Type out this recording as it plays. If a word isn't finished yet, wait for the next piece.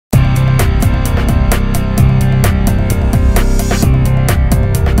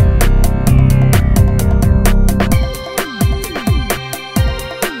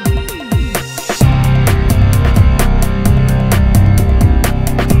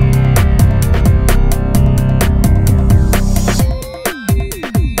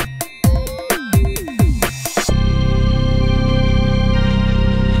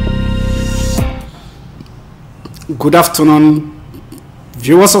Good afternoon,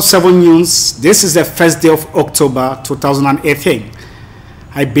 viewers of 7 News. This is the first day of October 2018.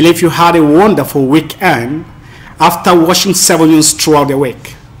 I believe you had a wonderful weekend after watching 7 News throughout the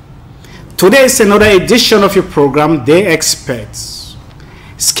week. Today is another edition of your program, The Experts.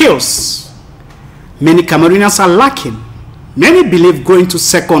 Skills. Many Cameroonians are lacking. Many believe going to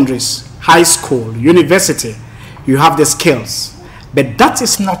secondaries, high school, university, you have the skills. But that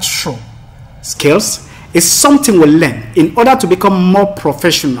is not true. Skills is something we learn in order to become more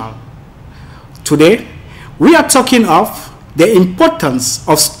professional. Today, we are talking of the importance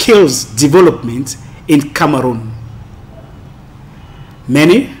of skills development in Cameroon.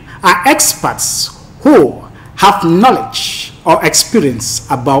 Many are experts who have knowledge or experience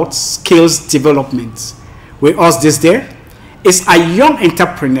about skills development. With us this day is a young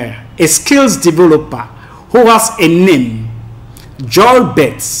entrepreneur, a skills developer who has a name, Joel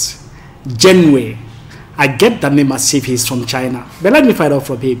Betts Genway. I get the name as if he's from China, but let me find out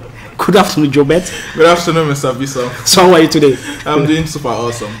from him. Good afternoon, Joel Betts. Good afternoon, Mr. Bisong. So how are you today? I'm doing super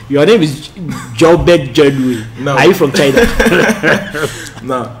awesome. Your name is Joel Betts Genway. No. Are you from China?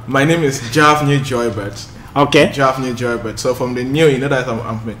 No, my name is Javne Joybert. Okay. Javne Joybert. So from the new, you know that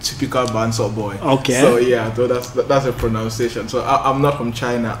I'm a typical Bansop boy. Okay. So yeah, so that's a pronunciation. So I'm not from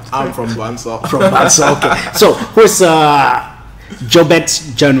China. I'm from Bansop. From Bansop. Okay. So who's Joel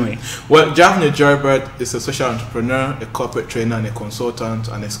Betts Genway? Well, Javne Joybert is a social entrepreneur, a corporate trainer, and a consultant,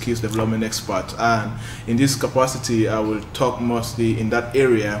 and a skills development expert. And in this capacity, I will talk mostly in that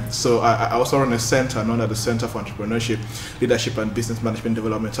area. So I also run a center known as the Center for Entrepreneurship, Leadership, and Business Management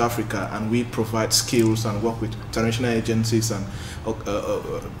Development Africa, and we provide skills and work with international agencies and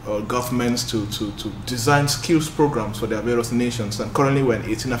governments to design skills programs for their various nations. And currently, we're in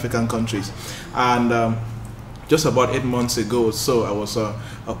 18 African countries. And just about 8 months ago or so, I was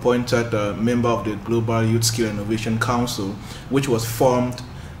appointed a member of the Global Youth Skill Innovation Council, which was formed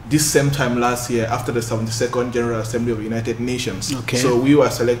this same time last year after the 72nd General Assembly of the United Nations. Okay. So we were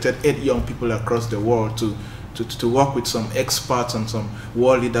selected 8 young people across the world to work with some experts and some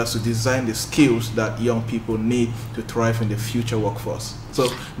world leaders to design the skills that young people need to thrive in the future workforce. So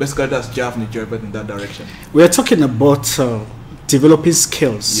basically that's Javne Joybert in that direction. We are talking about developing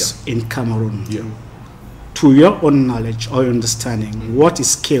skills in Cameroon. Yeah. To your own knowledge or understanding, what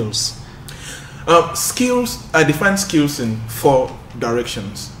is skills? Skills, I define skills in 4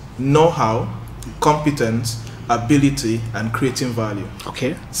 directions: know-how, competence, ability, and creating value.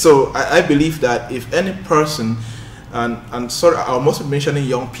 Okay. So I believe that if any person, and sorry, I'll mostly mentioning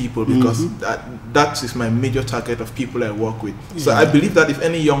young people because that is my major target of people I work with. So I believe that if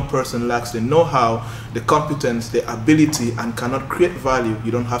any young person lacks the know-how, the competence, the ability, and cannot create value,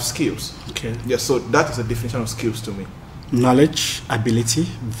 you don't have skills. Okay. Yeah, so that is a definition of skills to me. Knowledge, ability,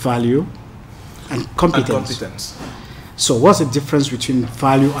 value, and competence. So what's the difference between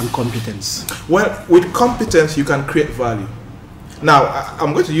value and competence? Well, with competence, you can create value. Now,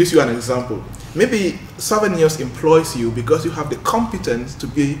 I'm going to use you an example. Maybe 7 years employs you because you have the competence to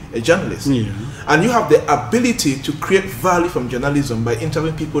be a journalist. Yeah. And you have the ability to create value from journalism by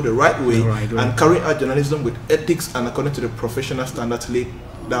interviewing people the right way and carrying out journalism with ethics and according to the professional standards laid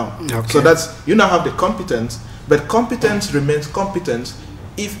down. Okay. So that's, you now have the competence, but competence remains competence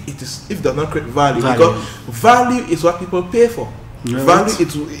if it does not create value. Because value is what people pay for. Right. Value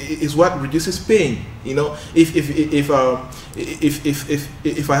is what reduces pain. You know, if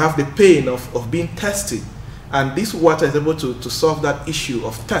I have the pain of being thirsty, and this water is able to solve that issue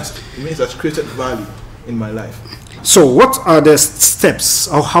of thirst, it means that's created value in my life. So what are the steps,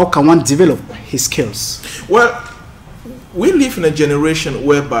 or how can one develop his skills? Well, we live in a generation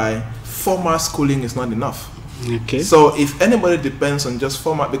whereby formal schooling is not enough. Okay. So if anybody depends on just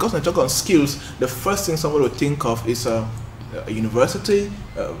formal, because when I talk on skills, the first thing somebody will think of is a university,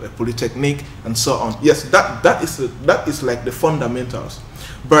 a polytechnic, and so on. Yes, that is like the fundamentals.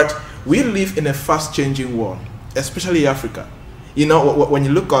 But we live in a fast-changing world, especially Africa. You know, when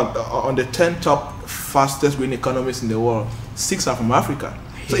you look on the 10 top fastest growing economies in the world, 6 are from Africa.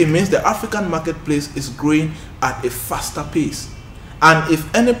 So it means the African marketplace is growing at a faster pace. And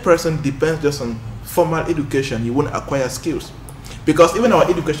if any person depends just on formal education, you won't acquire skills. Because even our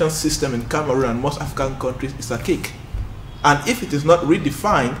education system in Cameroon and most African countries is archaic. And if it is not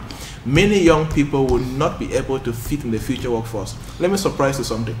redefined, many young people will not be able to fit in the future workforce. Let me surprise you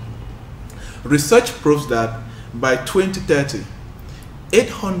something. Research proves that by 2030,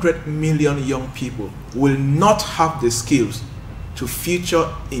 800 million young people will not have the skills to feature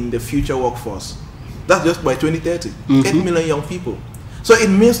in the future workforce. That's just by 2030. 8 million young people. So it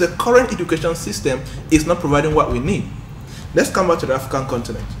means the current education system is not providing what we need. Let's come back to the African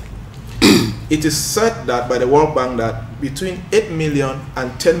continent. it is said that by the World Bank that between 8 million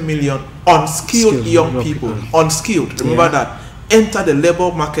and 10 million unskilled young people, unskilled, remember that, enter the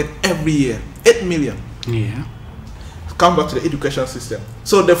labor market every year. 8 million. Yeah. Come back to the education system.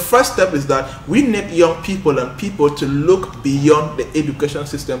 So the first step is that we need young people and people to look beyond the education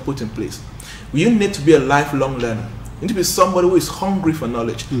system put in place. You need to be a lifelong learner. You need to be somebody who is hungry for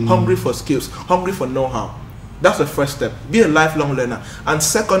knowledge, hungry for skills, hungry for know-how. That's the first step. Be a lifelong learner. And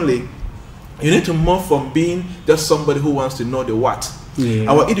secondly, you need to move from being just somebody who wants to know the what.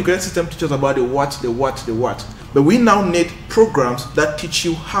 Our education system teaches about the what, the what, the what. But we now need programs that teach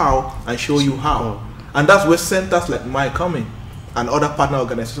you how and show you how. And that's where centers like mine come in and other partner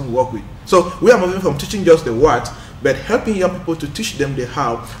organizations work with. So we are moving from teaching just the what, but helping young people to teach them the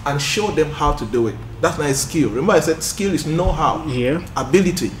how and show them how to do it. That's not a skill. Remember I said skill is know-how,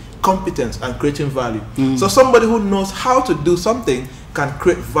 ability, competence, and creating value. So somebody who knows how to do something can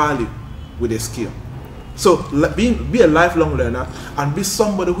create value with a skill. So be a lifelong learner and be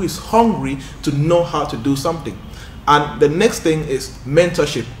somebody who is hungry to know how to do something. And the next thing is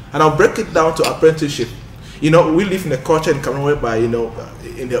mentorship. And I'll break it down to apprenticeship. You know, we live in a culture in Cameroon whereby, you know,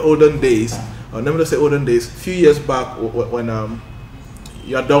 in the olden days, or never to say olden days, a few years back when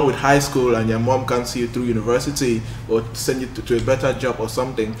you're done with high school and your mom can't see you through university or send you to a better job or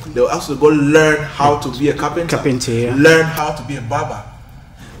something, they'll also go learn how to be a carpenter, learn how to be a barber.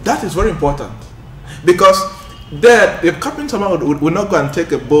 That is very important because the carpenter will not go and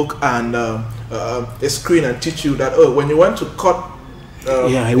take a book and a screen and teach you that, oh, when you want to cut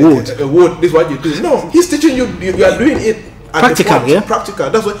a wood, this is what you do. No, he's teaching you, you are doing it practical. Practical.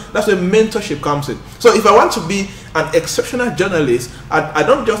 That's where mentorship comes in. So if I want to be an exceptional journalist, I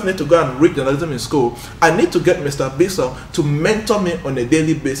don't just need to go and read journalism in school. I need to get Mr. Bisong to mentor me on a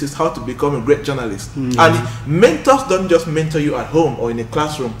daily basis how to become a great journalist. And mentors don't just mentor you at home or in a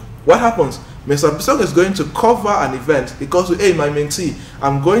classroom. What happens? Mr. Bisong is going to cover an event because, hey, my mentee,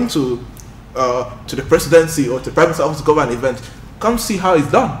 I'm going to the presidency or to the prime minister's office to cover an event. Come see how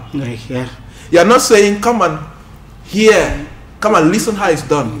it's done. You're not saying come and hear, come and listen how it's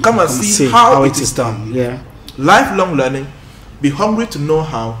done. Come and see how it is done. Lifelong learning, be hungry to know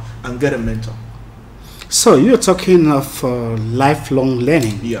how, and get a mentor. So you're talking of lifelong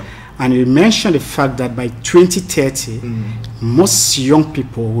learning. And you mentioned the fact that by 2030, most young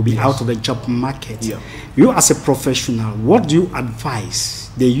people will be out of the job market. You as a professional, what do you advise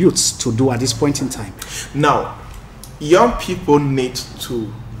the youths to do at this point in time? Now, young people need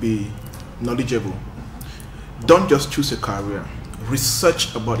to be knowledgeable. Don't just choose a career.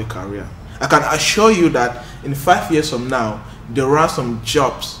 Research about the career. I can assure you that in 5 years from now, there are some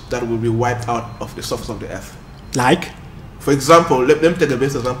jobs that will be wiped out of the surface of the earth. Like? For example, let me take a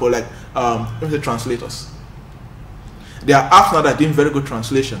basic example, like let me say translators. There are apps now that are doing very good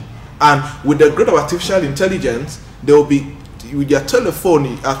translation. And with the growth of artificial intelligence, there will be, with your telephone,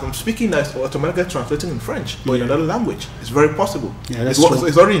 as I'm speaking now, it's automatically translating in French or in another language. It's very possible.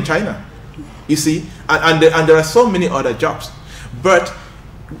 It's already in China. You see, and there are so many other jobs. But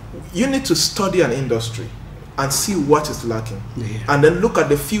you need to study an industry and see what is lacking. And then look at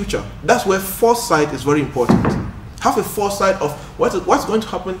the future. That's where foresight is very important. Have a foresight of what's going to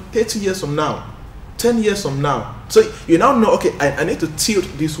happen 30 years from now, 10 years from now. So you now know, okay, I need to tilt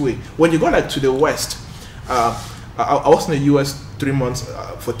this way. When you go like to the West, I was in the US 3 months,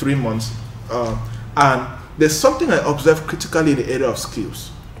 for 3 months, and there's something I observed critically in the area of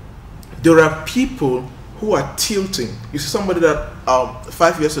skills. There are people who are tilting. You see somebody that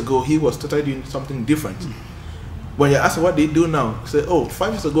 5 years ago, he was totally doing something different. When you ask what they do now, you say, oh,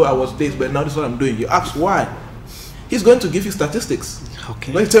 5 years ago I was this, but now this is what I'm doing. You ask why. He's going to give you statistics.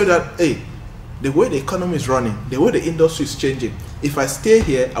 When he tell you that, hey, the way the economy is running, the way the industry is changing, if I stay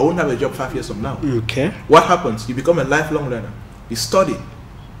here, I won't have a job 5 years from now. What happens? You become a lifelong learner. You study.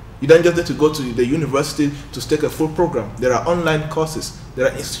 You don't just need to go to the university to take a full program. There are online courses. There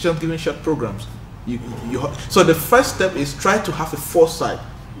are institutions giving short programs. So the first step is try to have a foresight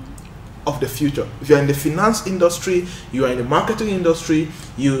of the future. If you're in the finance industry, you are in the marketing industry,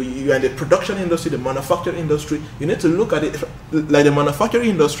 you are in the production industry, the manufacturing industry, you need to look at it like the manufacturing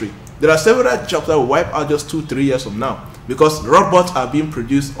industry. There are several jobs that will wipe out just 2-3 years from now because robots are being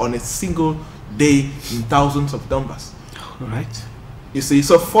produced on a single day in thousands of numbers. You see,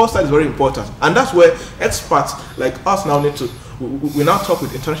 so foresight is very important, and that's where experts like us now need to. We now talk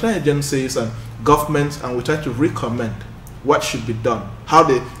with international agencies and governments, and we try to recommend what should be done, how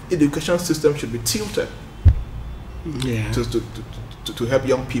the education system should be tilted to help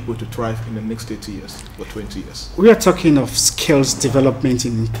young people to thrive in the next 30 years or 20 years. We are talking of skills development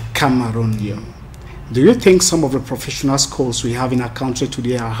in Cameroon. Do you think some of the professional schools we have in our country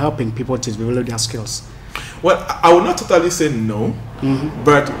today are helping people to develop their skills? Well, I would not totally say no,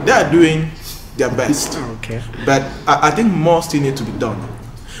 but they are doing their best. Okay. But I think more still need to be done.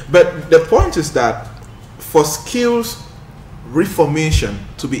 But the point is that for skills reformation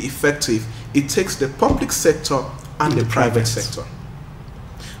to be effective, it takes the public sector and the private sector.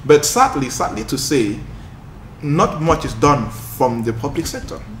 But sadly to say, not much is done from the public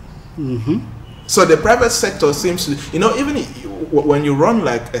sector. So the private sector seems to, even when you run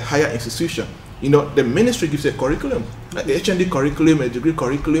like a higher institution, the ministry gives a curriculum, like the HND curriculum, a degree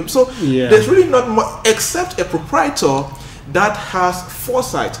curriculum. So there's really not much except a proprietor that has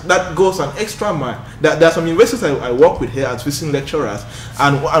foresight, that goes an extra mile. There are some universities I work with here as visiting lecturers,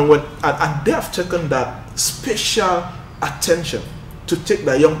 and they have taken that special attention to take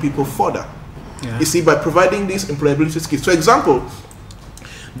the young people further. You see, by providing these employability skills. For example,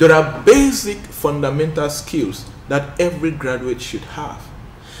 there are basic fundamental skills that every graduate should have.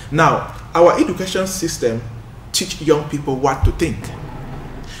 Now, our education system teach young people what to think.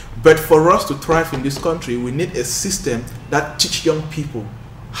 But for us to thrive in this country, we need a system that teach young people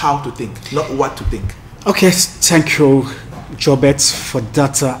how to think, not what to think. Okay, thank you, Jobert, for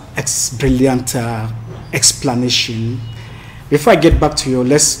that brilliant explanation. Before I get back to you,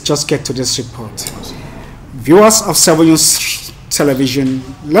 let's just get to this report. Viewers of 7 News Television,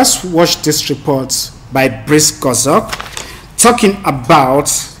 let's watch this report by Brice Gozok talking about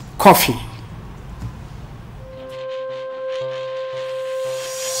coffee.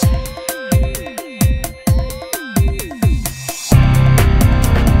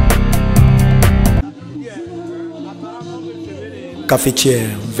 Cafetière,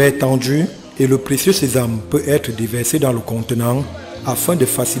 verre tendu et le précieux sésame peut être déversé dans le contenant afin de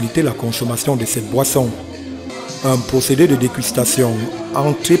faciliter la consommation de cette boisson. Un procédé de dégustation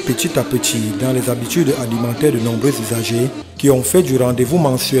entré petit à petit dans les habitudes alimentaires de nombreux usagers qui ont fait du rendez-vous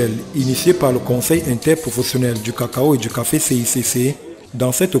mensuel initié par le Conseil interprofessionnel du cacao et du café CICC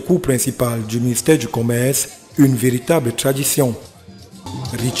dans cette cour principale du ministère du Commerce une véritable tradition.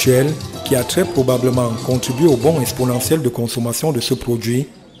 Rituel qui a très probablement contribué au bond exponentiel de consommation de ce produit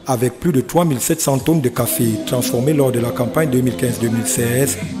avec plus de 3700 tonnes de café transformées lors de la campagne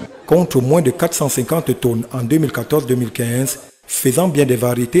 2015-2016 contre moins de 450 tonnes en 2014-2015, faisant bien des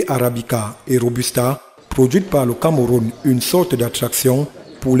variétés Arabica et Robusta produites par le Cameroun une sorte d'attraction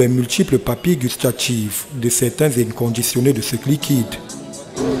pour les multiples papilles gustatives de certains inconditionnés de ce liquide.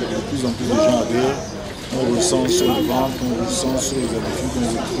 De plus en plus de gens adhèrent, on ressent sur le ventre, on ressent sur les habitudes,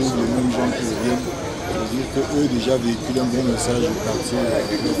 on retrouve les mêmes gens qui reviennent. C'est-à-dire qu'eux déjà véhiculent un bon message au quartier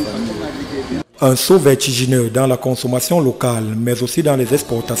de leur famille. Un saut vertigineux dans la consommation locale, mais aussi dans les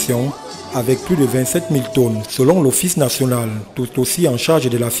exportations, avec plus de 27 000 tonnes, selon l'Office national, tout aussi en charge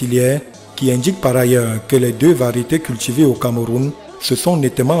de la filière, qui indique par ailleurs que les 2 variétés cultivées au Cameroun se sont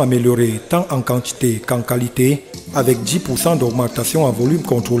nettement améliorées tant en quantité qu'en qualité, avec 10% d'augmentation en volume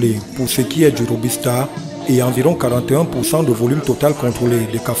contrôlé pour ce qui est du Robusta et environ 41% de volume total contrôlé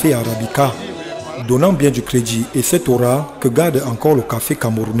de café Arabica, donnant bien du crédit et cette aura que garde encore le café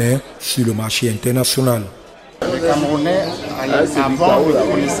camerounais sur le marché international. Les Camerounais, avant,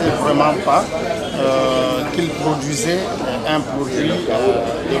 ne connaissaient vraiment pas qu'ils produisaient un produit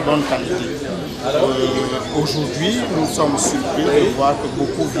de bonne qualité. Aujourd'hui, nous sommes surpris de voir que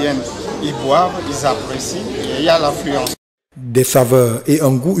beaucoup viennent y boire, ils apprécient et il y a l'affluence. Des saveurs et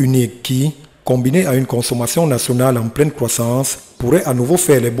un goût unique qui, combiné à une consommation nationale en pleine croissance, pourrait à nouveau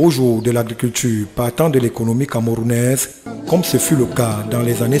faire les beaux jours de l'agriculture partant de l'économie camerounaise, comme ce fut le cas dans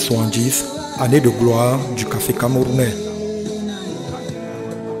les années 70, années de gloire du café camerounais.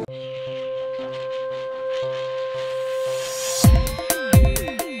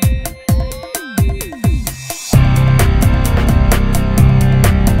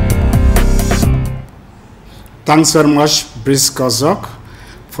 Thanks very much, Brice Gozok,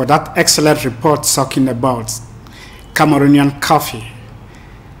 for that excellent report talking about Cameroonian coffee.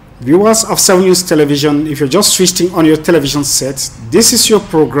 Viewers of 7 News Television, if you're just switching on your television set, this is your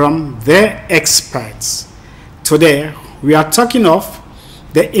program, The Experts. Today, we are talking of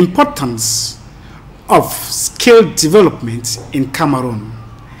the importance of skill development in Cameroon.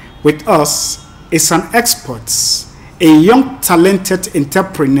 With us is an expert, a young talented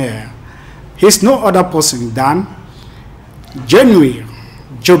entrepreneur. He's no other person than Genuine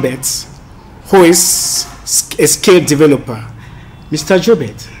Jobert, who is a skill developer. Mr.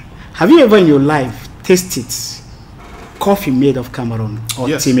 Jobert, have you ever in your life tasted coffee made of Cameroon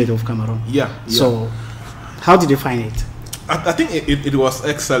or tea made of Cameroon? Yeah. So, how did you find it? I think it was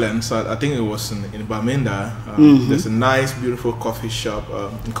excellent. So I think it was in Bamenda. There's a nice, beautiful coffee shop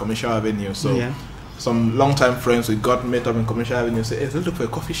in Commercial Avenue. So some long-time friends, we got met up in Commercial Avenue and said, hey, let's look for a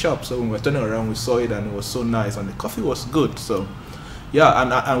coffee shop. So when we were turning around, we saw it and it was so nice and the coffee was good. So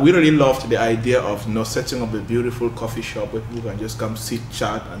yeah, and we really loved the idea of, you know, setting up a beautiful coffee shop where people can just come sit,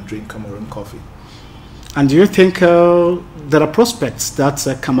 chat and drink Cameroon coffee. And do you think there are prospects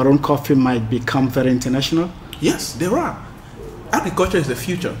that Cameroon coffee might become very international? Yes, there are. Agriculture is the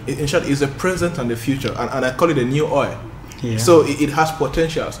future. In short, it's the present and the future, and I call it a new oil. Yeah. So it has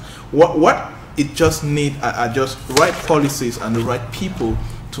potentials. What it just needs are just right policies and the right people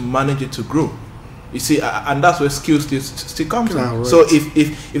to manage it to grow. You see, and that's where skills still comes in. Right. So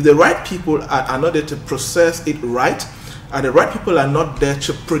if the right people are not there to process it right, and the right people are not there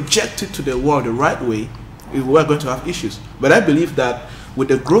to project it to the world the right way, we're going to have issues. But I believe that with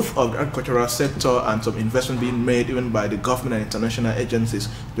the growth of the agricultural sector and some investment being made even by the government and international agencies,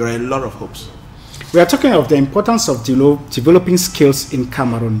 there are a lot of hopes. We are talking of the importance of developing skills in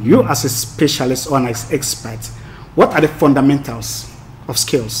Cameroon. You as a specialist or an expert, what are the fundamentals of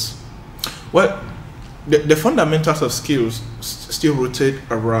skills? Well, the fundamentals of skills still rotate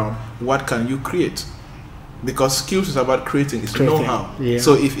around what can you create. Because skills is about creating, it's know-how. Yeah.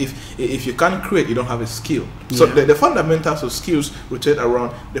 So if you can't create, you don't have a skill. So the fundamentals of skills rotate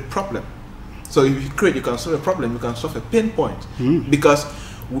around the problem. So if you create, you can solve a problem, you can solve a pain point. Because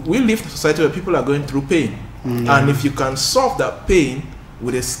we live in a society where people are going through pain. And if you can solve that pain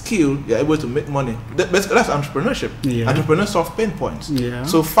with a skill, you're able to make money. That's entrepreneurship. Entrepreneurs solve pain points.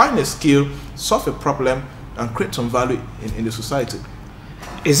 So find a skill, solve a problem, and create some value in the society.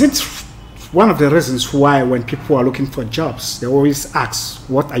 Is it one of the reasons why when people are looking for jobs, they always ask,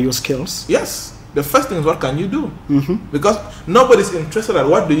 what are your skills? Yes. The first thing is, what can you do? Because nobody's interested in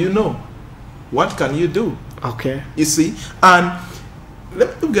what do you know. What can you do? Okay. You see? And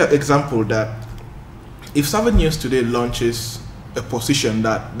let me give an example that if 7 News today launches a position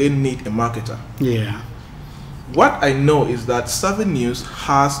that they need a marketer. Yeah. What I know is that 7 News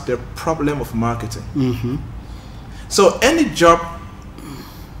has the problem of marketing. So any job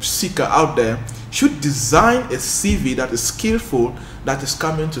seeker out there should design a CV that is skillful, that is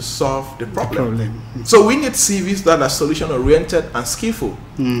coming to solve the problem. So we need CVs that are solution oriented and skillful.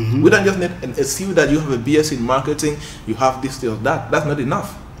 We don't just need a CV that you have a BS in marketing, you have this, this, that. That's not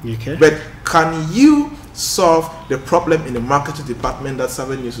enough. Okay. But can you solve the problem in the marketing department that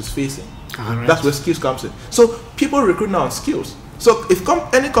 7 News is facing? That's where skills comes in. So people recruit now on skills. So if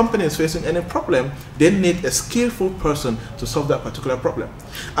any company is facing any problem, they need a skillful person to solve that particular problem.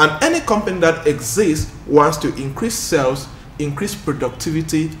 And any company that exists wants to increase sales, increase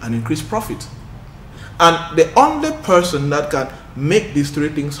productivity, and increase profit. And the only person that can make these three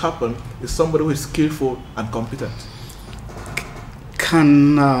things happen is somebody who is skillful and competent.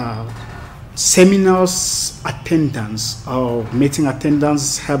 Can seminars attendance or meeting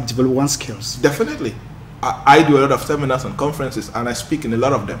attendance help develop one's skills? Definitely. I do a lot of seminars and conferences, and I speak in a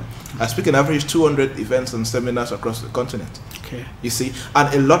lot of them. I speak in average 200 events and seminars across the continent. Okay. You see,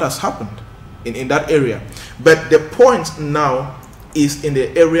 and a lot has happened in that area. But the point now is in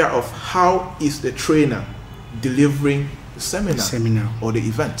the area of how is the trainer delivering the seminar or the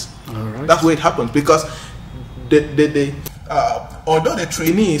event. That's where it happens, because although the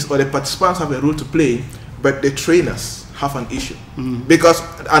trainees or the participants have a role to play, but the trainers have an issue. Because,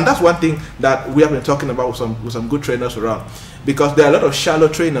 and that's one thing that we have been talking about with some good trainers around, because there are a lot of shallow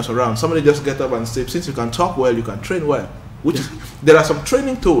trainers around. Somebody just get up and say, since you can talk well, you can train well. Which is, there are some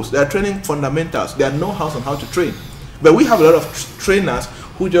training tools, there are training fundamentals, there are know-hows on how to train. But we have a lot of trainers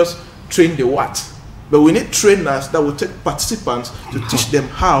who just train the what. But we need trainers that will take participants to teach them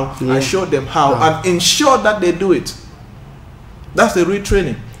how and show them how and ensure that they do it. That's the real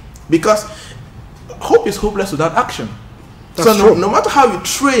training. Because hope is hopeless without action. So no matter how you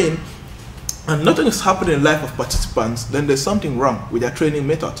train and nothing is happening in the life of participants, then there's something wrong with their training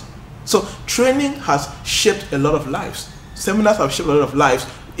method. So training has shaped a lot of lives. Seminars have shaped a lot of lives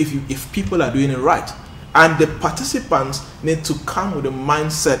if people are doing it right. And the participants need to come with a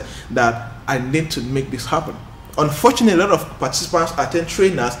mindset that I need to make this happen. Unfortunately, a lot of participants attend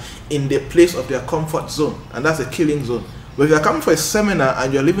trainers in the place of their comfort zone, and that's a killing zone. But if you're coming for a seminar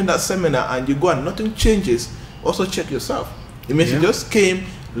and you're leaving that seminar and you go and nothing changes, also check yourself. It means you just came,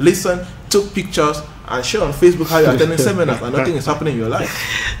 listened, took pictures, and share on Facebook how you're attending seminars and nothing is happening in your life.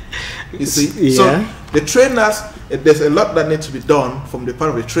 You see? So the trainers, there's a lot that needs to be done from the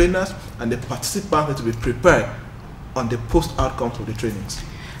part of the trainers, and the participants need to be prepared on the post outcomes of the trainings.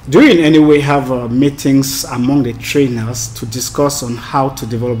 Do you in any way have meetings among the trainers to discuss on how to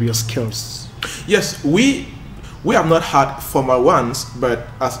develop your skills? Yes, we have not had formal ones, but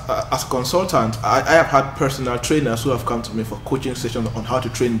as a consultant, I have had personal trainers who have come to me for coaching sessions on how to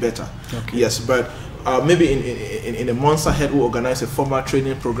train better. Okay. Yes, but maybe in a months ahead, we'll organize a formal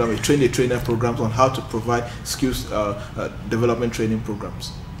training program, a trainer programs on how to provide skills development training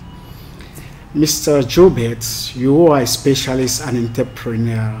programs. Mr. Jobert, you are a specialist and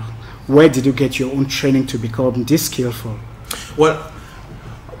entrepreneur. Where did you get your own training to become this skillful? Well,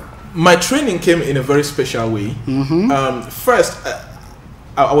 my training came in a very special way. First,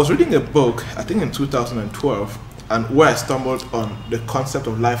 I was reading a book, I think in 2012, and where I stumbled on the concept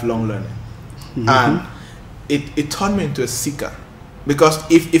of lifelong learning. And it turned me into a seeker. Because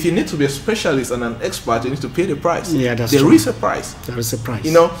if you need to be a specialist and an expert, you need to pay the price. Yeah, that's there true. is a price. There is a price.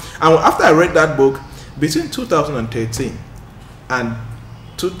 You know, and after I read that book, between 2013 and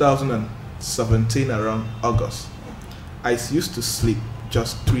 2017, around August, I used to sleep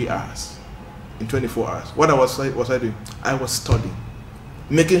just 3 hours in 24 hours. What was I doing? I was studying,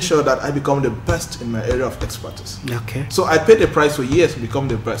 making sure that I become the best in my area of expertise. Okay. So I paid the price for years to become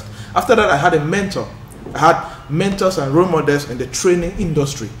the best. After that, I had a mentor. I had mentors and role models in the training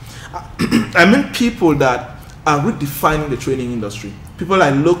industry. I mean people that are redefining the training industry. People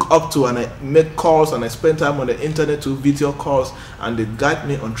I look up to, and I make calls and I spend time on the internet to video calls, and they guide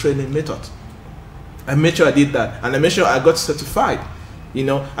me on training methods. I made sure I did that, and I made sure I got certified. You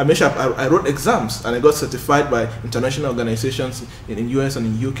know, I made sure I wrote exams and I got certified by international organizations in US and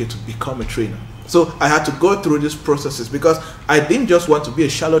in UK to become a trainer. So I had to go through these processes because I didn't just want to be a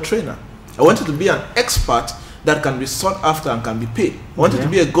shallow trainer. I wanted to be an expert that can be sought after and can be paid. I wanted to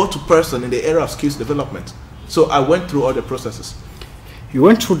be a go-to person in the area of skills development. So I went through all the processes. You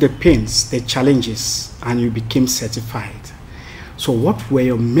went through the pains, the challenges, and you became certified. So what were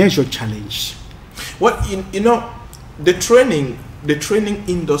your major challenges? Well, you know, the training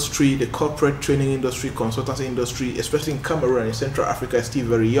industry, the corporate training industry, consultancy industry, especially in Cameroon and in Central Africa, is still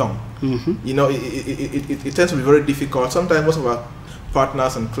very young. You know, it tends to be very difficult. Sometimes most of our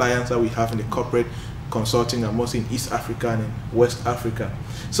partners and clients that we have in the corporate consulting are mostly in East Africa and in West Africa.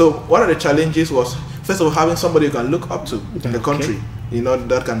 So one of the challenges was, first of all, having somebody you can look up to in the country, you know,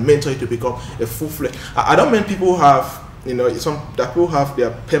 that can mentor you to become a full-fledged. I don't mean people who have, you know, that people have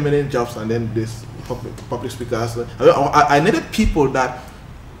their permanent jobs and then this public speakers. I needed people that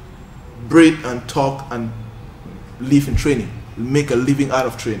breathe and talk and live in training, make a living out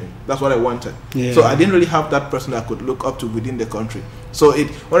of training. That's what I wanted. So I didn't really have that person I could look up to within the country. So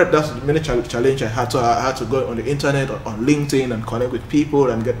that's the many challenge I had. So I had to go on the internet, on LinkedIn, and connect with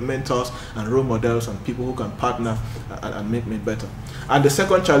people and get mentors and role models and people who can partner and make me better. And the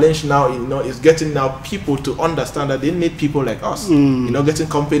second challenge now, you know, is getting now people to understand that they need people like us. You know, getting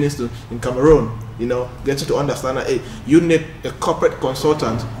companies in Cameroon, you know, getting to understand that, hey, you need a corporate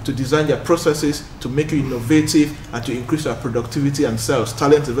consultant to design their processes, to make you innovative, and to increase your productivity and sales,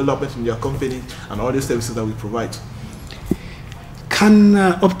 talent development in your company, and all these services that we provide. Can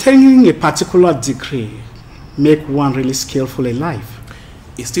obtaining a particular degree make one really skillful in life?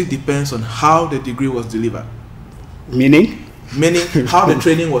 It still depends on how the degree was delivered. Meaning? Meaning how the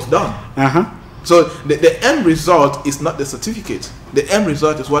training was done. So the end result is not the certificate. The end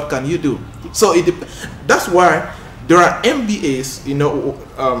result is what can you do. So that's why there are MBAs, you know,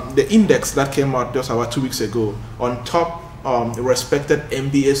 the index that came out just about 2 weeks ago on top respected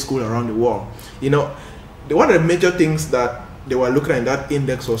MBA school around the world. You know, one of the major things that they were looking at in that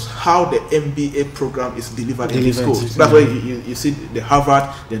index was how the MBA program is delivered in these schools. That's why you see the Harvard,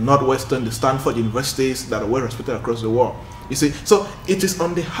 the Northwestern, the Stanford universities that are well respected across the world. You see, so it is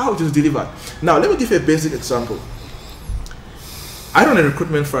on the how it is delivered. Now, let me give you a basic example. I run a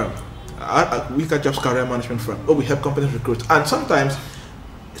recruitment firm. We got jobs career management firm. We help companies recruit. And sometimes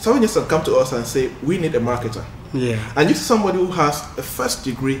someone just come to us and say, we need a marketer. And you see somebody who has a first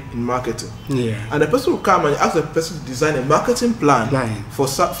degree in marketing. And the person will come and ask the person to design a marketing plan for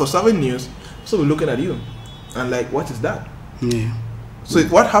 7 news. So we're looking at you and like, what is that? So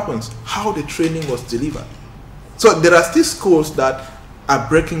what happens? How the training was delivered. So there are still schools that are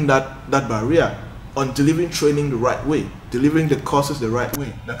breaking that barrier on delivering training the right way, delivering the courses the right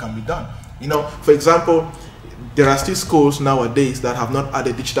way that can be done. You know, for example, there are still schools nowadays that have not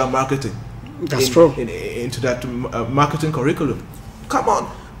added digital marketing into that marketing curriculum. Come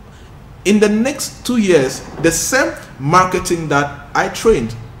on. In the next 2 years, the same marketing that I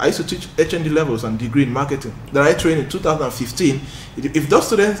trained, I used to teach HND levels and degree in marketing that I trained in 2015. If those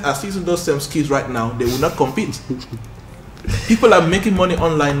students are using those same skills right now, they will not compete. People are making money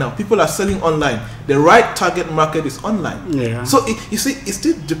online now. People are selling online. The right target market is online. So you see, it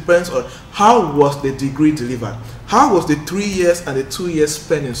still depends on how was the degree delivered. How was the 3 years and the 2 years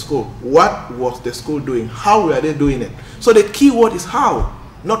spent in school? What was the school doing? How were they doing it? So the key word is how,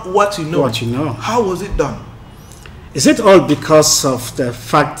 not what you know. What you know. How was it done? Is it all because of the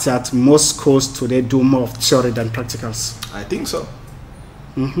fact that most schools today do more of theory than practicals? I think so.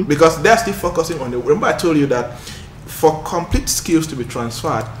 Because they're still focusing on the... Remember I told you that for complete skills to be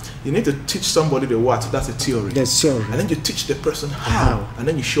transferred, you need to teach somebody the what. That's a theory. That's theory. And then you teach the person how. And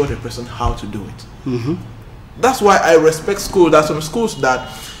then you show the person how to do it. That's why I respect school. There are some schools that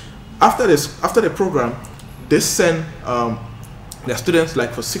after the program, they send their students,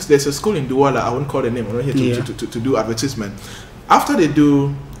 like for 6 days. A school in Douala, I won't call the name. I'm not here to do advertisement. After they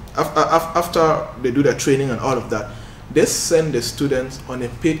do their training and all of that, they send the students on a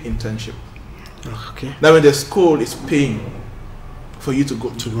paid internship. Okay. Now when the school is paying for you to go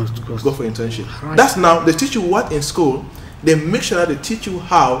for internship. Right. That's now, they teach you what in school, they make sure that they teach you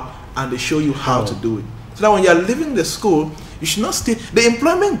how, and they show you how to do it. So that when you're leaving the school, you should not stay. The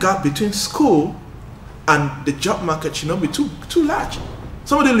employment gap between school and the job market should not be too large.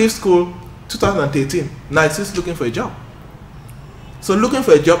 Somebody leaves school 2013, now he's still looking for a job. So looking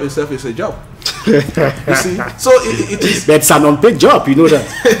for a job itself is a job. You see? So it is... That's an unpaid job, you know that.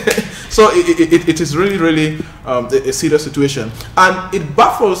 So it is really a serious situation. And it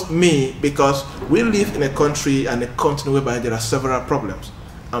baffles me because we live in a country and a continent whereby there are several problems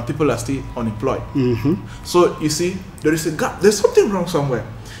and people are still unemployed. So you see, there is a gap. There's something wrong somewhere.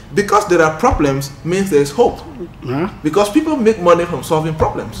 Because there are problems means there is hope. Because people make money from solving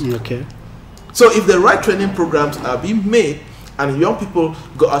problems. Okay. So if the right training programs are being made and young people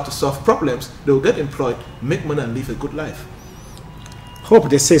go out to solve problems, they will get employed, make money and live a good life. Hope,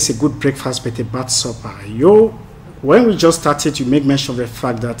 they say, it's a good breakfast but a bad supper. When we just started, you make mention of the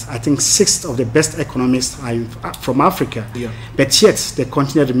fact that I think 6 of the best economists are from Africa, but yet the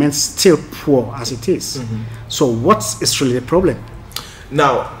continent remains still poor as it is. So what is really the problem?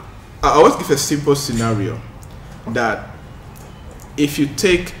 Now, I always give a simple scenario that if you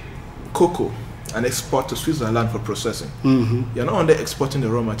take cocoa and export to Switzerland for processing, you're not only exporting the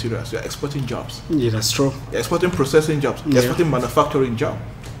raw materials, you're exporting jobs. Yeah, that's true. You're exporting processing jobs, you're exporting manufacturing jobs.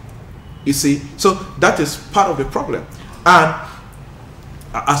 You see, so that is part of the problem. And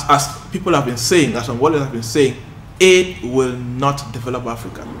as people have been saying, as some worlders have been saying, aid will not develop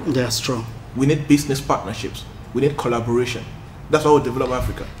Africa. That's true. We need business partnerships. We need collaboration. That's how we develop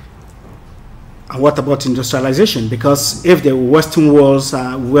Africa. And what about industrialization? Because if the Western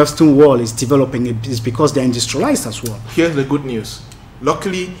world is developing, it's because they're industrialized as well. Here's the good news.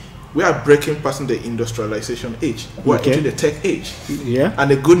 Luckily, we are breaking past the industrialization age. We're into the tech age.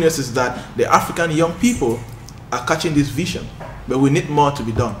 And the good news is that the African young people are catching this vision. But we need more to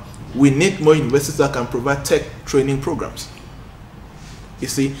be done. We need more universities that can provide tech training programs. You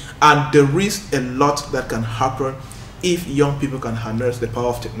see, and there is a lot that can happen if young people can harness the power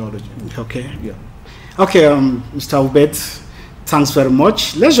of technology. Okay. Okay, Mr. Ubed, thanks very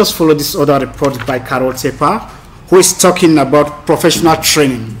much. Let's just follow this other report by Carol Tepa, who is talking about professional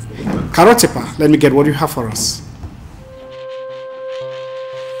training. Carol Tepa, let me get what you have for us.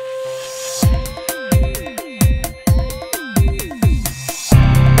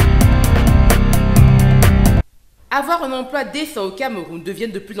 Avoir un emploi décent au Cameroun devient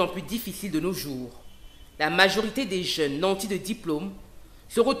de plus en plus difficile de nos jours. La majorité des jeunes nantis de diplôme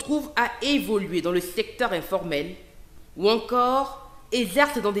se retrouvent à évoluer dans le secteur informel ou encore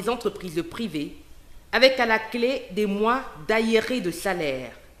exercent dans des entreprises privées avec à la clé des mois d'aérés de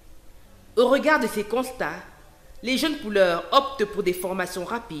salaire. Au regard de ces constats, les jeunes pouleurs optent pour des formations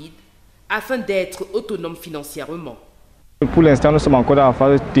rapides afin d'être autonomes financièrement. Pour l'instant, nous sommes encore dans la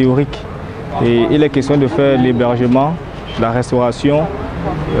phase théorique et il est question de faire l'hébergement, la restauration,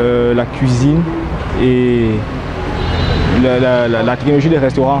 la cuisine et la technologie des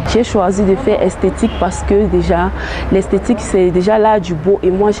restaurants. J'ai choisi de faire esthétique parce que déjà l'esthétique c'est déjà là du beau et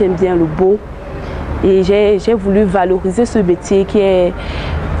moi j'aime bien le beau et j'ai voulu valoriser ce métier qui est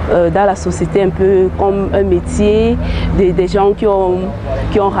dans la société un peu comme un métier des gens qui ont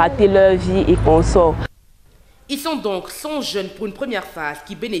raté leur vie et qu'on sort. Ils sont donc 100 jeunes pour une première phase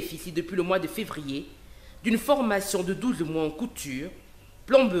qui bénéficient depuis le mois de février d'une formation de 12 mois en couture,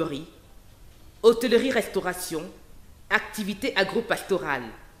 plomberie, hôtellerie-restauration, activités agro-pastorales.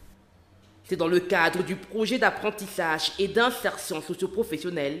 C'est dans le cadre du projet d'apprentissage et d'insertion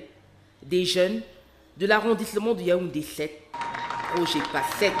socio-professionnelle des jeunes de l'arrondissement de Yaoundé 7, projet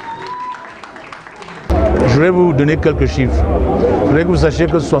PAS7. Je vais vous donner quelques chiffres. Je voudrais que vous sachiez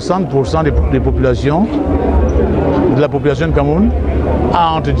que 60% de la population de Cameroun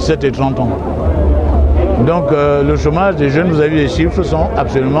a entre 17 et 30 ans. Donc le chômage des jeunes, vous avez vu les chiffres, sont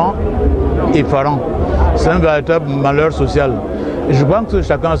absolument effarants. C'est un véritable malheur social. Et je pense que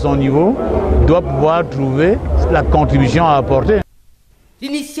chacun à son niveau doit pouvoir trouver la contribution à apporter.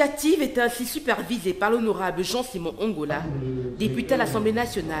 L'initiative est ainsi supervisée par l'honorable Jean-Simon Ongola, député à l'Assemblée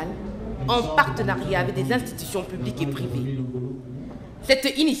nationale, en partenariat avec des institutions publiques et privées.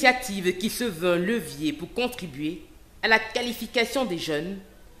 Cette initiative qui se veut un levier pour contribuer à la qualification des jeunes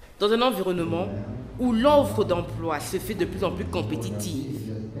dans un environnement où l'offre d'emploi se fait de plus en plus compétitive.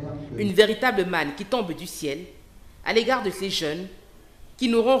 Une véritable manne qui tombe du ciel à l'égard de ces jeunes qui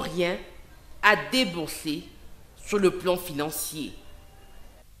n'auront rien à débourser sur le plan financier.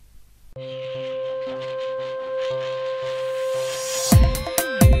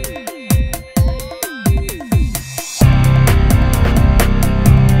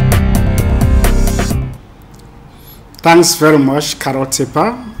 Thanks very much, Carol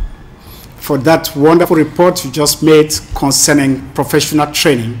Tepa, for that wonderful report you just made concerning professional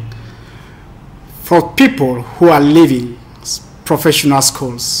training for people who are leaving professional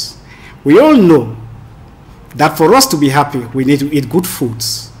schools. We all know that for us to be happy, we need to eat good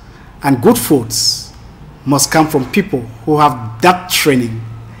foods, and good foods must come from people who have that training.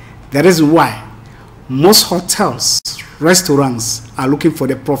 That is why most hotels, restaurants are looking for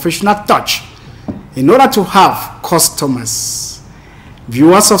the professional touch in order to have customers.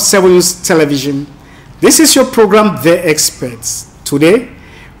 Viewers of 7 News Television, this is your program, The Experts. Today,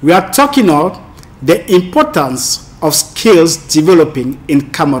 we are talking about the importance of skills developing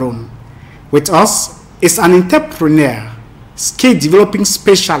in Cameroon. With us is an entrepreneur, skill developing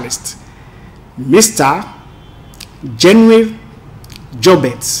specialist, Mr. Genuine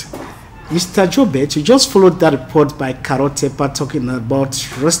Jobet. Mr. Jobet, you just followed that report by Carol Tepa talking about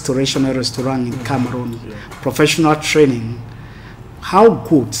restoration and restaurant in Cameroon, professional training. How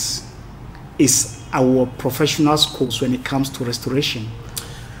good is our professional schools when it comes to restoration?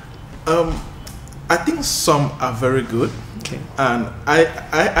 I think some are very good. Okay. And I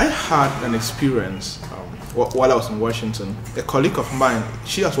had an experience while I was in Washington. A colleague of mine,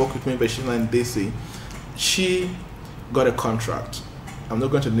 she has worked with me, but she's not in DC. She got a contract. I'm not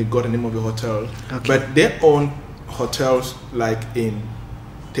going to go the name of the hotel, okay, but they own hotels like in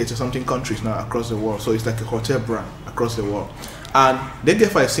 30-something countries now across the world. So it's like a hotel brand across the world. And they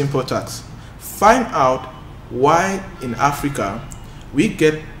gave her a simple task. Find out why in Africa we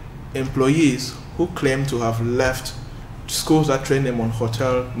get employees who claim to have left schools that train them on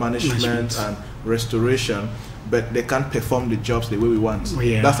hotel management and restoration, but they can't perform the jobs the way we want.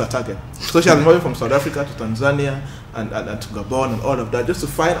 Yeah. That's our target. So she has moved from South Africa to Tanzania and to Gabon and all of that just to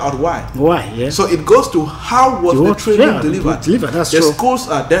find out why. Why, yeah. So it goes to how was the training delivered. The schools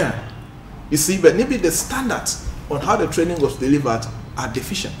are there, you see, but maybe the standards on how the training was delivered are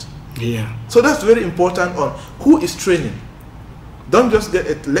deficient. Yeah. So that's very important on who is training. Don't just get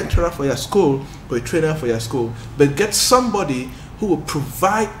a lecturer for your school or a trainer for your school, but get somebody who will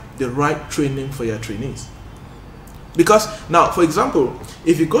provide the right training for your trainees. Because now, for example,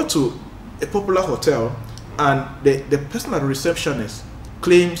 if you go to a popular hotel and the person at the receptionist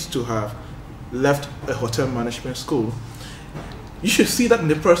claims to have left a hotel management school, you should see that in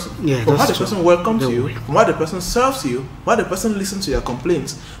the person. Yeah, from how the person welcomes you, from how the person serves you, how the person listens to your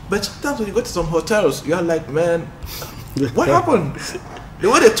complaints. But sometimes when you go to some hotels, you're like, man, what happened? The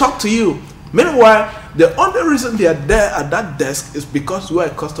way they talk to you. Meanwhile, the only reason they are there at that desk is because you are a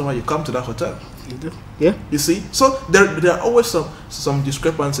customer, you come to that hotel. Yeah. You see? So there are always some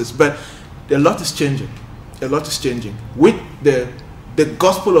discrepancies, but a lot is changing. A lot is changing. With the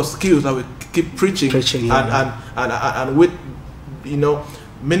gospel of skills that we keep preaching and with, you know,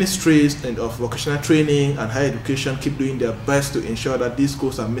 ministries and of vocational training and higher education keep doing their best to ensure that these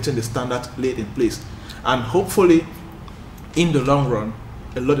schools are meeting the standard laid in place. And hopefully, in the long run,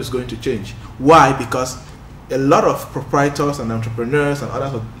 a lot is going to change. Why? Because a lot of proprietors and entrepreneurs and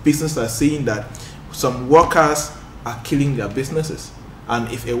others of business are seeing that some workers are killing their businesses.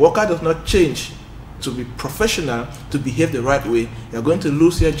 And if a worker does not change to be professional, to behave the right way, you're going to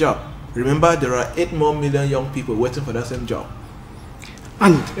lose your job. Remember, there are 8 more million young people waiting for that same job.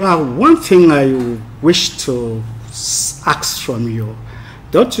 And one thing I wish to ask from you,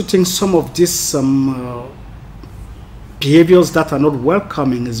 don't you think some of these behaviors that are not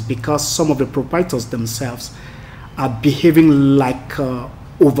welcoming is because some of the proprietors themselves are behaving like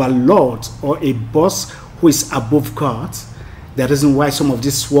overlords or a boss who is above God? The reason why some of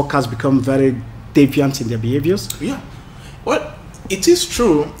these workers become very deviant in their behaviors? Yeah. Well, it is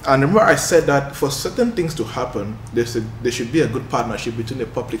true, and remember I said that for certain things to happen, there should be a good partnership between the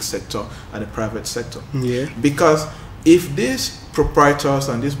public sector and the private sector. Yeah. Because if these proprietors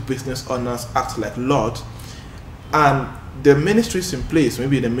and these business owners act like lords, and the ministries in place,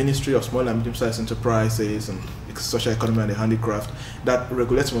 maybe the Ministry of Small and Medium-Sized Enterprises and Social Economy and the Handicraft, that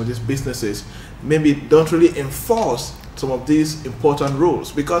regulate some of these businesses, maybe don't really enforce some of these important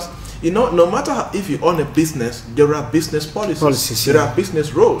roles, because you know, no matter if you own a business, there are business policies, there are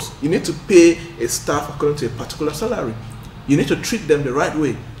business roles. You need to pay a staff according to a particular salary. You need to treat them the right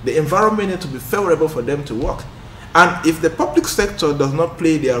way. The environment needs to be favorable for them to work. And if the public sector does not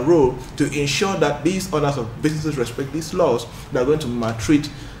play their role to ensure that these owners of businesses respect these laws, they are going to maltreat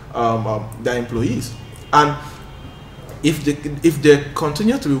their employees. And if they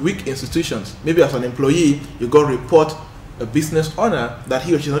continue to be weak institutions, maybe as an employee, you go report a business owner that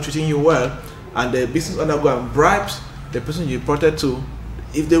he or she is not treating you well, and the business owner go and bribes the person you reported to.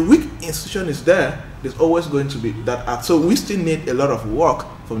 If the weak institution is there, there's always going to be that act. So we still need a lot of work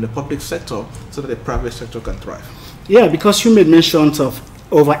from the public sector so that the private sector can thrive. Yeah, because you made mention of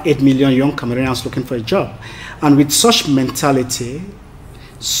over 8 million young Cameroonians looking for a job. And with such mentality,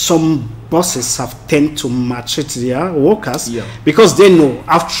 some bosses have tend to maltreat their workers because they know,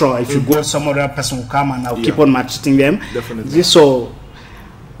 after all, if you go, some other person will come and I'll keep on maltreating them. Definitely. So,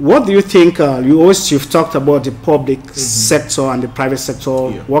 what do you think? You've talked about the public sector and the private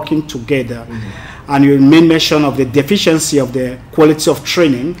sector working together, and you made mention of the deficiency of the quality of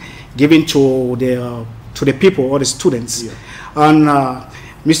training given to the people or the students. And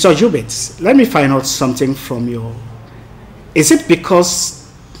Mr. Hubert, let me find out something from you. Is it because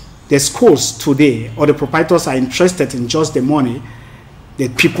the schools today or the proprietors are interested in just the money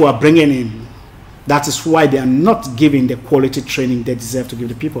that people are bringing in? That is why they are not giving the quality training they deserve to give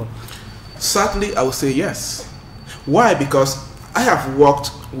the people. Sadly, I would say yes. Why? Because I have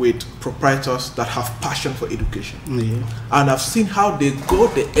worked with proprietors that have passion for education. And I've seen how they go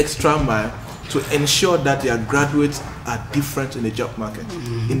the extra mile to ensure that their graduates are different in the job market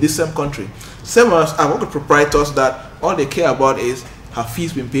in this same country. Same as I work with proprietors that all they care about is, have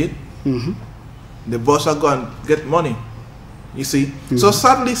fees been paid? The boss will go and get money. You see, so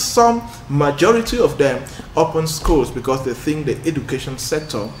sadly, some majority of them open schools because they think the education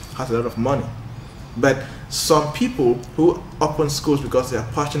sector has a lot of money. But some people who open schools because they are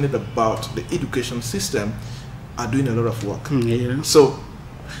passionate about the education system are doing a lot of work. So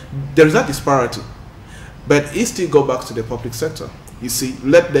there is that disparity, but it still go back to the public sector. You see,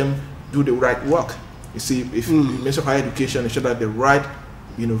 let them do the right work. You see, if Ministry of Higher Education ensure that the right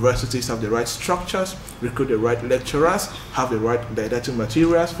universities have the right structures, recruit the right lecturers, have the right didactic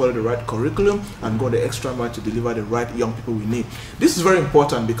materials, follow the right curriculum, and go the extra mile to deliver the right young people we need. This is very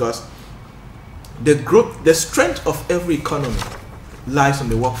important because the strength of every economy lies in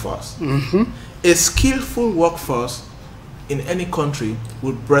the workforce. A skillful workforce in any country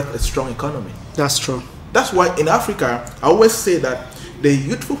will birth a strong economy. That's true. That's why in Africa, I always say that the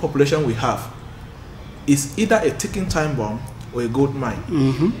youthful population we have is either a ticking time bomb or a gold mine.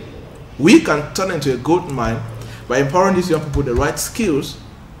 We can turn into a gold mine by empowering these young people with the right skills,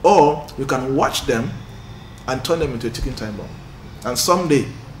 or you can watch them and turn them into a ticking time bomb. And someday,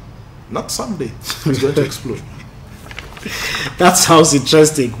 not someday, it's going to explode. That sounds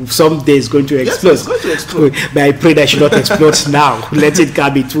interesting. Someday it's going to explode. Yes, it's going to explode. But I pray that it should not explode now. Let it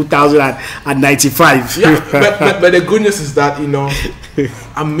come in 2095. But the good news is that, you know,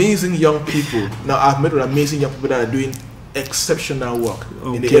 amazing young people. Now I've met with amazing young people that are doing exceptional work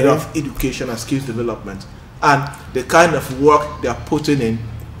in the area of education and skills development, and the kind of work they are putting in,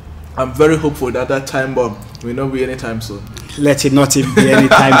 I'm very hopeful that that time bomb will not be anytime soon. Let it not be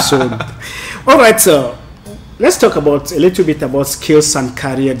anytime soon. All right, sir. Let's talk about a little bit about skills and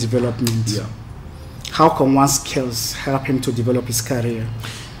career development. How can one's skills help him to develop his career?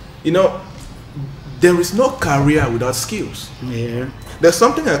 You know, there is no career without skills. There's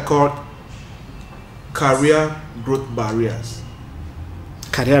something I call career growth barriers.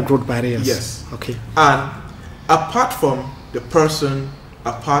 Career growth barriers. Yes. Okay. And apart from the person,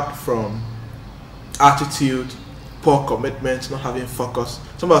 apart from attitude, poor commitment, not having focus,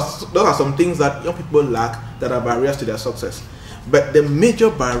 those are some things that young people lack that are barriers to their success. But the major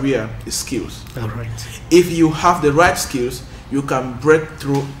barrier is skills. All right. If you have the right skills, you can break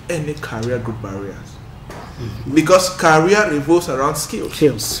through any career growth barriers. Because career revolves around skills.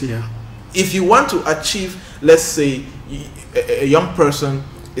 Skills, yeah. If you want to achieve, let's say, a young person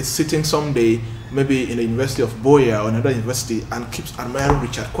is sitting someday, maybe in the University of Boya or another university, and keeps admiring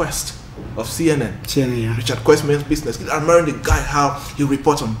Richard Quest of CNN. Yeah. Richard Quest means business. He's admiring the guy, how he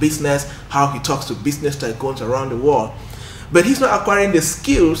reports on business, how he talks to business tycoons around the world. But he's not acquiring the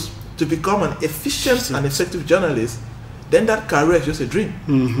skills to become an efficient and effective journalist. Then that career is just a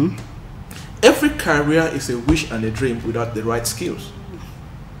dream. Every career is a wish and a dream without the right skills.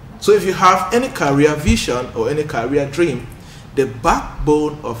 So if you have any career vision or any career dream, the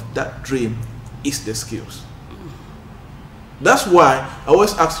backbone of that dream is the skills. That's why I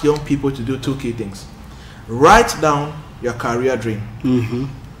always ask young people to do two key things. Write down your career dream.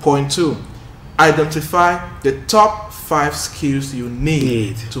 Point 2, identify the top 5 skills you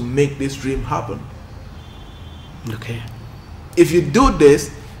need to make this dream happen. Okay. If you do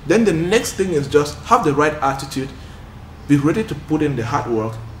this, then the next thing is just have the right attitude, be ready to put in the hard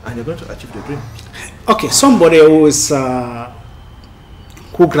work, and you're going to achieve the dream. Okay, somebody who is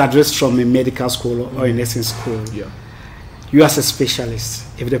who graduates from a medical school or a nursing school, you as a specialist,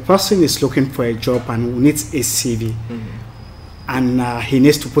 if the person is looking for a job and needs a CV, and he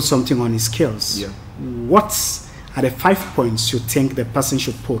needs to put something on his skills, what are the 5 points you think the person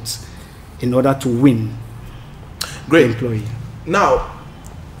should put in order to win the employee? Now,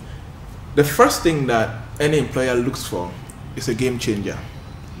 the first thing that any employer looks for is a game changer.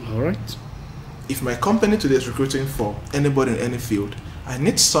 All right. If my company today is recruiting for anybody in any field, I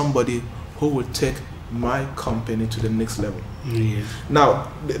need somebody who will take my company to the next level.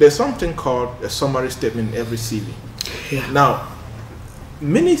 Now, there's something called a summary statement in every CV. Now,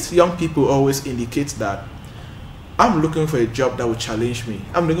 many young people always indicate that I'm looking for a job that will challenge me.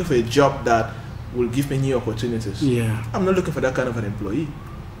 I'm looking for a job that will give me new opportunities. I'm not looking for that kind of an employee.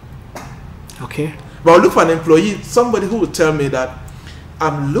 Okay. But I'll look for an employee, somebody who will tell me that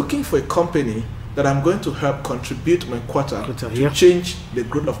I'm looking for a company that I'm going to help contribute my quota to change the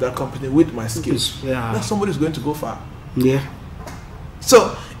growth of that company with my skills. That's somebody who's going to go far.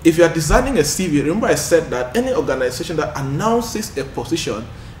 So if you are designing a CV, remember I said that any organization that announces a position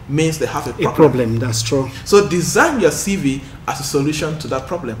means they have a problem. That's true. So design your CV as a solution to that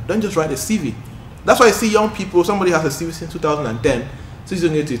problem. Don't just write a CV. That's why I see young people, somebody has a CV since 2010, since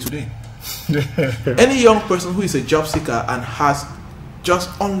doing it today. Any young person who is a job seeker and has just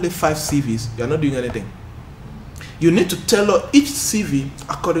only 5 CVs, you're not doing anything. You need to tailor each CV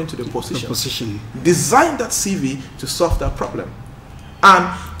according to the position. Design that CV to solve that problem. And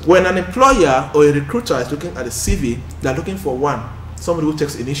when an employer or a recruiter is looking at a CV, they're looking for somebody who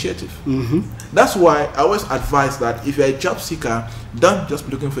takes initiative. That's why I always advise that if you're a job seeker, don't just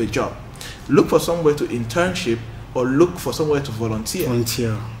be looking for a job. Look for somewhere to internship or look for somewhere to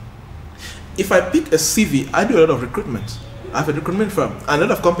volunteer. If I pick a CV, I do a lot of recruitment. I have a recruitment firm, and a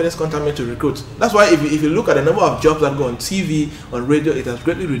lot of companies contact me to recruit. That's why if you look at the number of jobs that go on TV, on radio, it has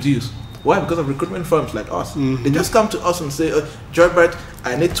greatly reduced. Why? Because of recruitment firms like us. They just come to us and say, Joybert,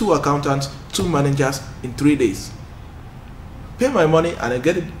 I need 2 accountants, 2 managers in 3 days. Pay my money and I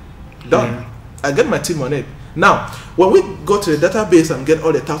get it done. I get my team on it. Now, when we go to the database and get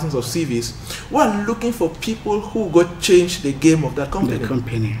all the thousands of CVs, we're looking for people who go change the game of that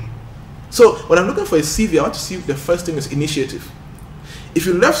company. So when I'm looking for a CV, I want to see the first thing is initiative. If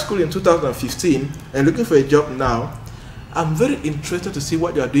you left school in 2015 and looking for a job now, I'm very interested to see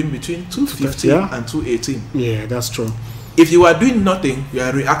what you are doing between 2015 and 2018. Yeah, that's true. If you are doing nothing, you are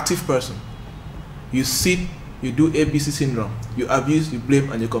a reactive person. You sit, you do ABC syndrome. You abuse, you blame,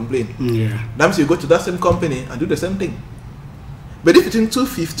 and you complain. That means you go to that same company and do the same thing. But if between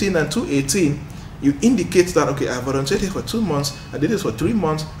 2015 and 2018, you indicate that, okay, I volunteered here for 2 months, I did this for 3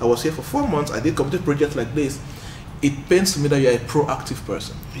 months, I was here for 4 months, I did computer projects like this, it pains me that you're a proactive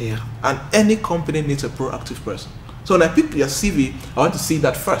person. And any company needs a proactive person. So when I pick your CV, I want to see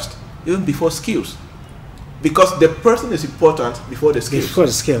that first, even before skills. Because the person is important before the skills.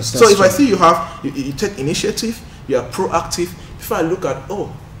 So if I see you take initiative, you are proactive, before I look at,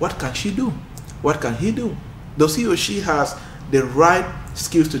 what can she do? What can he do? Does he or she has the right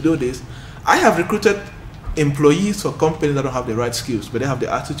skills to do this? I have recruited employees for companies that don't have the right skills, but they have the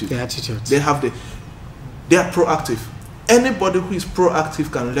attitude. They are proactive. Anybody who is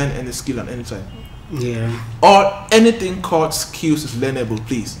proactive can learn any skill at any time. Or anything called skills is learnable,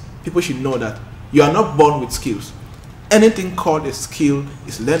 please. People should know that. You are not born with skills. Anything called a skill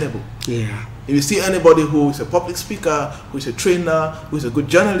is learnable. If you see anybody who is a public speaker, who is a trainer, who is a good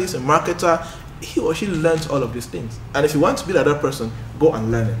journalist, a marketer, he or she learns all of these things. And if you want to be like that person, go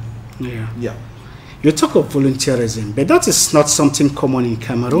and learn it. You talk of volunteerism, but that is not something common in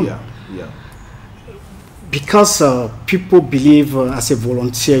Cameroon. Because people believe as a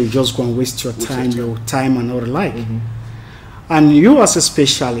volunteer, you just go and waste your time and all the like. And you as a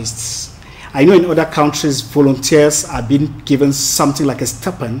specialist, I know in other countries, volunteers are being given something like a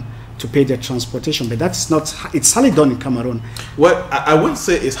stipend to pay their transportation, but that's not, it's hardly done in Cameroon. Well, I wouldn't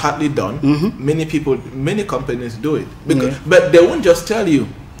say it's hardly done. Many companies do it. Because, but they won't just tell you.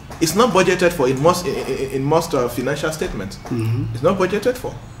 It's not budgeted for in most financial statements. It's not budgeted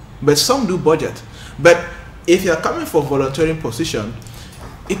for. But some do budget. But if you are coming for volunteering position,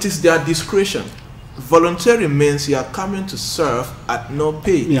 it is their discretion. Volunteering means you are coming to serve at no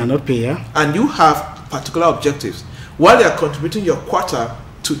pay. And you have particular objectives. While you are contributing your quota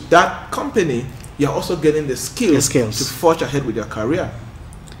to that company, you're also getting the skills to forge ahead with your career.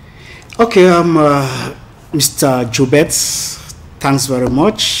 Okay, Mr. Jobet, thanks very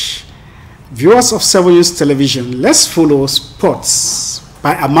much. Viewers of 7 News Television, let's follow Sports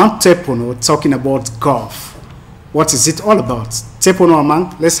by Amang Tepono talking about golf. What is it all about? Tepono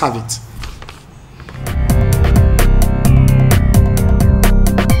Amang, let's have it.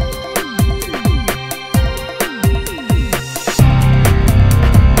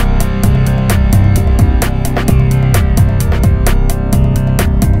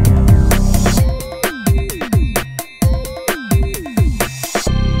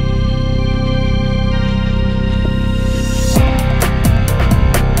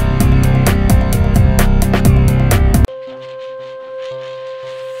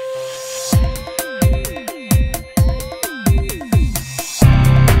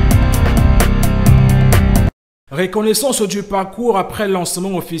 Reconnaissance du parcours après le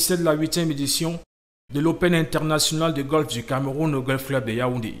lancement officiel de la 8e édition de l'Open International de Golf du Cameroun au Golf Club de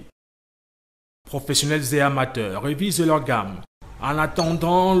Yaoundé. Professionnels et amateurs révisent leur gamme en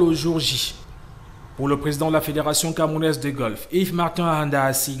attendant le jour J. Pour le président de la Fédération camerounaise de golf, Yves-Martin Aranda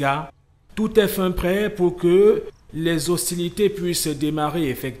Asiga, tout est fin prêt pour que les hostilités puissent démarrer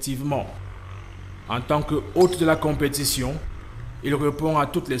effectivement. En tant que hôte de la compétition, il répond à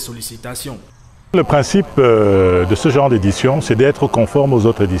toutes les sollicitations. Le principe de ce genre d'édition, c'est d'être conforme aux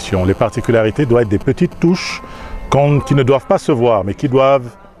autres éditions. Les particularités doivent être des petites touches qui ne doivent pas se voir, mais qui doivent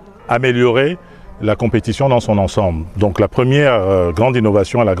améliorer la compétition dans son ensemble. Donc la première grande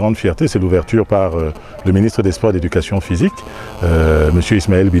innovation et la grande fierté, c'est l'ouverture par le ministre des Sports et de l'Éducation physique, M.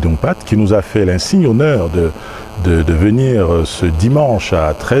 Ismaël Bidongpat, qui nous a fait l'insigne honneur de venir ce dimanche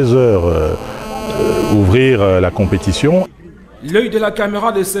à 13 h ouvrir la compétition. L'œil de la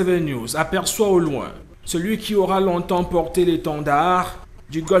caméra de 7 News aperçoit au loin celui qui aura longtemps porté l'étendard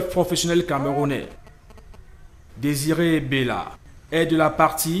du golf professionnel camerounais. Désiré Bella est de la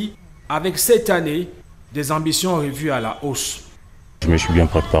partie avec cette année des ambitions revues à la hausse. Je me suis bien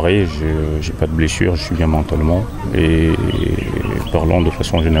préparé, je n'ai pas de blessure, je suis bien mentalement et parlons de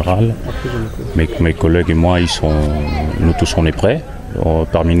façon générale, mes collègues et moi, nous tous on est prêts.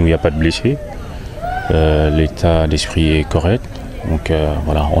 Parmi nous il n'y a pas de blessés. L'état d'esprit est correct, donc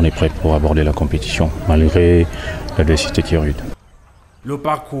voilà, on est prêt pour aborder la compétition, malgré l'adversité qui est rude. Le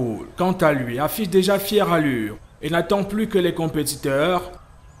parcours, quant à lui, affiche déjà fière allure et n'attend plus que les compétiteurs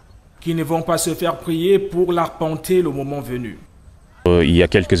qui ne vont pas se faire prier pour l'arpenter le moment venu. Il y a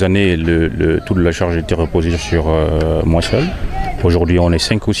quelques années, toute la charge était reposée sur moi seul. Aujourd'hui, on est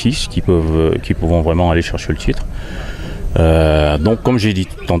 5 ou 6 qui pouvons vraiment aller chercher le titre. Donc comme j'ai dit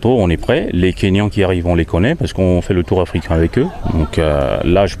tantôt, on est prêt. Les Kenyans qui arrivent, on les connaît parce qu'on fait le tour africain avec eux. Donc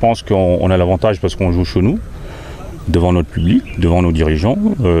là, je pense qu'on a l'avantage parce qu'on joue chez nous, devant notre public, devant nos dirigeants.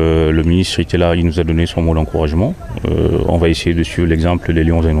 Le ministre était là, il nous a donné son mot d'encouragement. On va essayer de suivre l'exemple des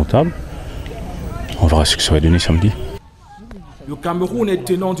Lions Indomptables. On verra ce que ça va donner samedi. Le Cameroun est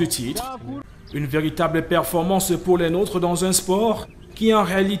tenant du titre. Une véritable performance pour les nôtres dans un sport qui en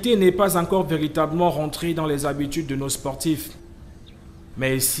réalité n'est pas encore véritablement rentré dans les habitudes de nos sportifs.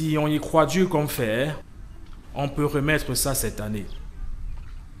 Mais si on y croit dur comme fer, on peut remettre ça cette année.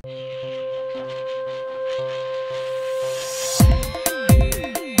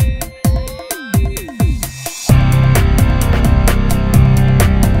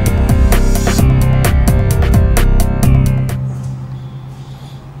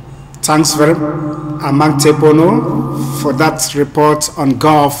 Thanks very much, Amang Tepono, for that report on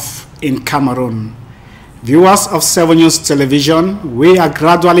golf in Cameroon. Viewers of 7 News Television, we are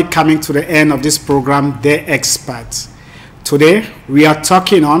gradually coming to the end of this program, The Expert. Today, we are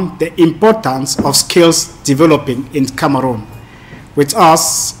talking on the importance of skills developing in Cameroon. With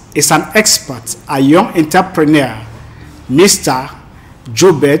us is an expert, a young entrepreneur, Mr.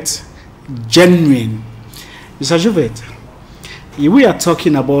 Jobet Genuine. Mr. Jobet, we are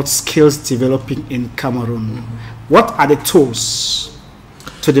talking about skills developing in Cameroon. What are the tools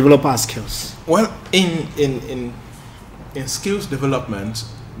to develop our skills? Well, in skills development,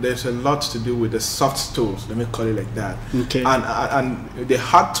 there's a lot to do with the soft tools, let me call it like that. Okay. And the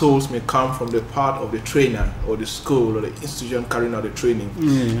hard tools may come from the part of the trainer or the school or the institution carrying out the training.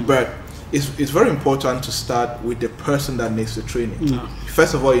 Yeah. But it's very important to start with the person that needs the training. Yeah.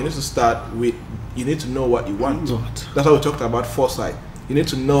 First of all, you need to start with, you need to know what you want. That's why we talked about foresight. You need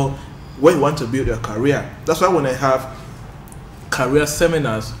to know where you want to build your career. That's why when I have career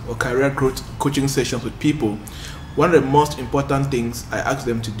seminars or career growth coaching sessions with people, one of the most important things I ask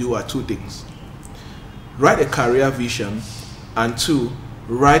them to do are two things. Write a career vision, and two,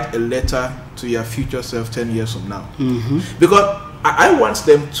 write a letter to your future self 10 years from now. Mm-hmm. Because I want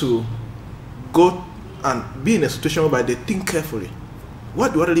them to go and be in a situation whereby they think carefully.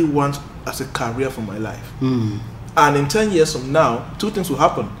 What do I really want as a career for my life? And in 10 years from now, two things will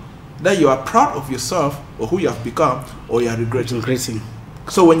happen. That you are proud of yourself or who you have become, or you are regretting.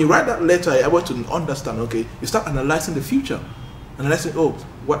 So when you write that letter, you're able to understand, okay, you start analyzing the future. Analyzing, oh,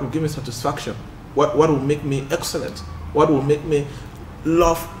 what will give me satisfaction? What will make me excellent? What will make me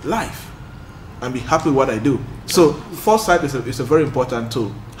love life and be happy with what I do? So foresight is a very important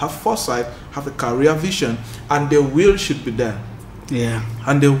tool. Have foresight, have a career vision, and the will should be there. Yeah.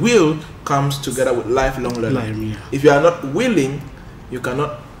 And the will comes together with lifelong learning. If you are not willing, you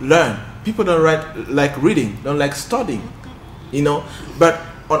cannot learn. People don't like reading, don't like studying, you know. But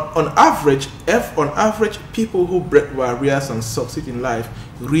on average, people who break barriers and succeed in life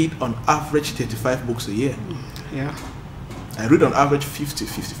read on average 35 books a year. Yeah. I read on average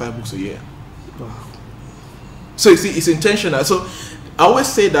 55 books a year. Wow. So you see, it's intentional. So I always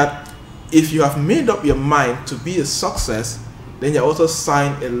say that if you have made up your mind to be a success, then you also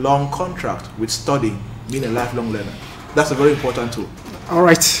sign a long contract with studying, being a lifelong learner. That's a very important tool. All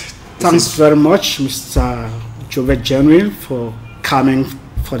right. Thanks very much, Mr. Jovet General, for coming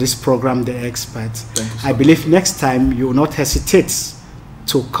for this program, The Expert. I believe next time you will not hesitate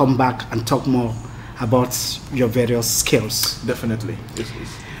to come back and talk more about your various skills. Definitely. Yes.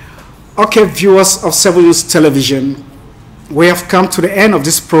 Okay, viewers of 7 News Television, we have come to the end of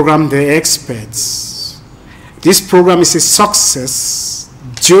this program, The Experts. This program is a success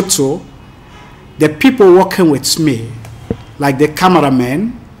due to the people working with me, like the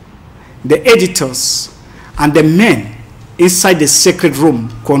cameramen, the editors, and the men inside the sacred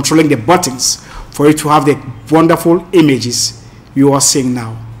room controlling the buttons for you to have the wonderful images you are seeing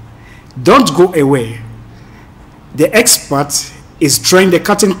now. Don't go away. The Expert is drawing the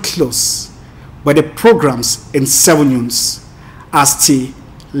curtain close, but the programs in 7 News are still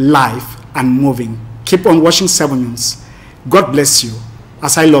live and moving. Keep on watching 7 News. God bless you,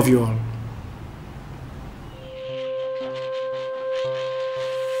 as I love you all.